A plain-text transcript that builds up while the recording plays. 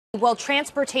Well,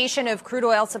 transportation of crude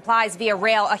oil supplies via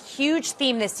rail, a huge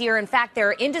theme this year. In fact, there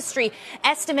are industry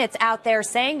estimates out there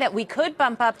saying that we could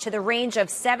bump up to the range of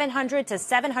 700 to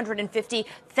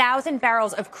 750,000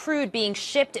 barrels of crude being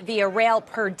shipped via rail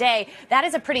per day. That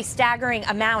is a pretty staggering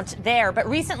amount there. But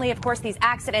recently, of course, these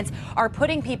accidents are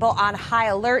putting people on high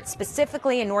alert,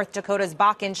 specifically in North Dakota's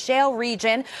Bakken shale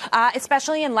region,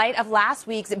 especially in light of last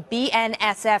week's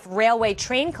BNSF railway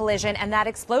train collision and that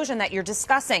explosion that you're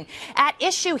discussing. At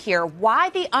issue here, why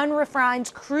the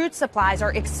unrefined crude supplies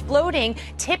are exploding.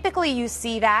 Typically, you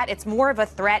see that it's more of a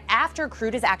threat after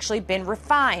crude has actually been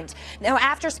refined. Now,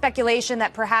 after speculation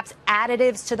that perhaps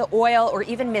additives to the oil or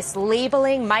even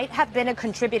mislabeling might have been a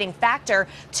contributing factor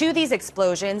to these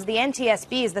explosions, the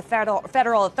NTSB is the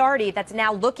federal authority that's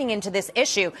now looking into this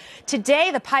issue.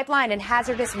 Today, the Pipeline and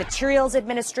Hazardous Materials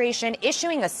Administration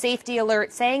issuing a safety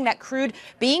alert saying that crude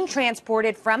being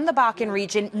transported from the Bakken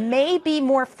region may be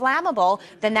more flammable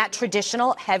than that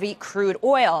traditional heavy crude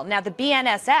oil. Now, the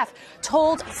BNSF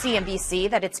told CNBC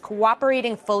that it's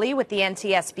cooperating fully with the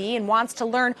NTSB and wants to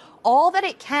learn all that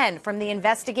it can from the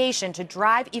investigation to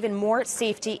drive even more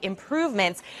safety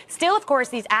improvements. Still, of course,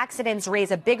 these accidents raise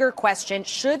a bigger question.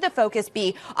 Should the focus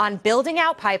be on building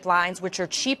out pipelines, which are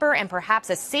cheaper and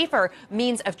perhaps a safer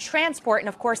means of transport? And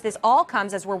of course, this all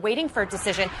comes as we're waiting for a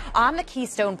decision on the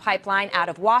Keystone pipeline out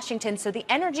of Washington. So the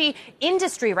energy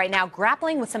industry right now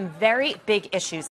grappling with some very big issues.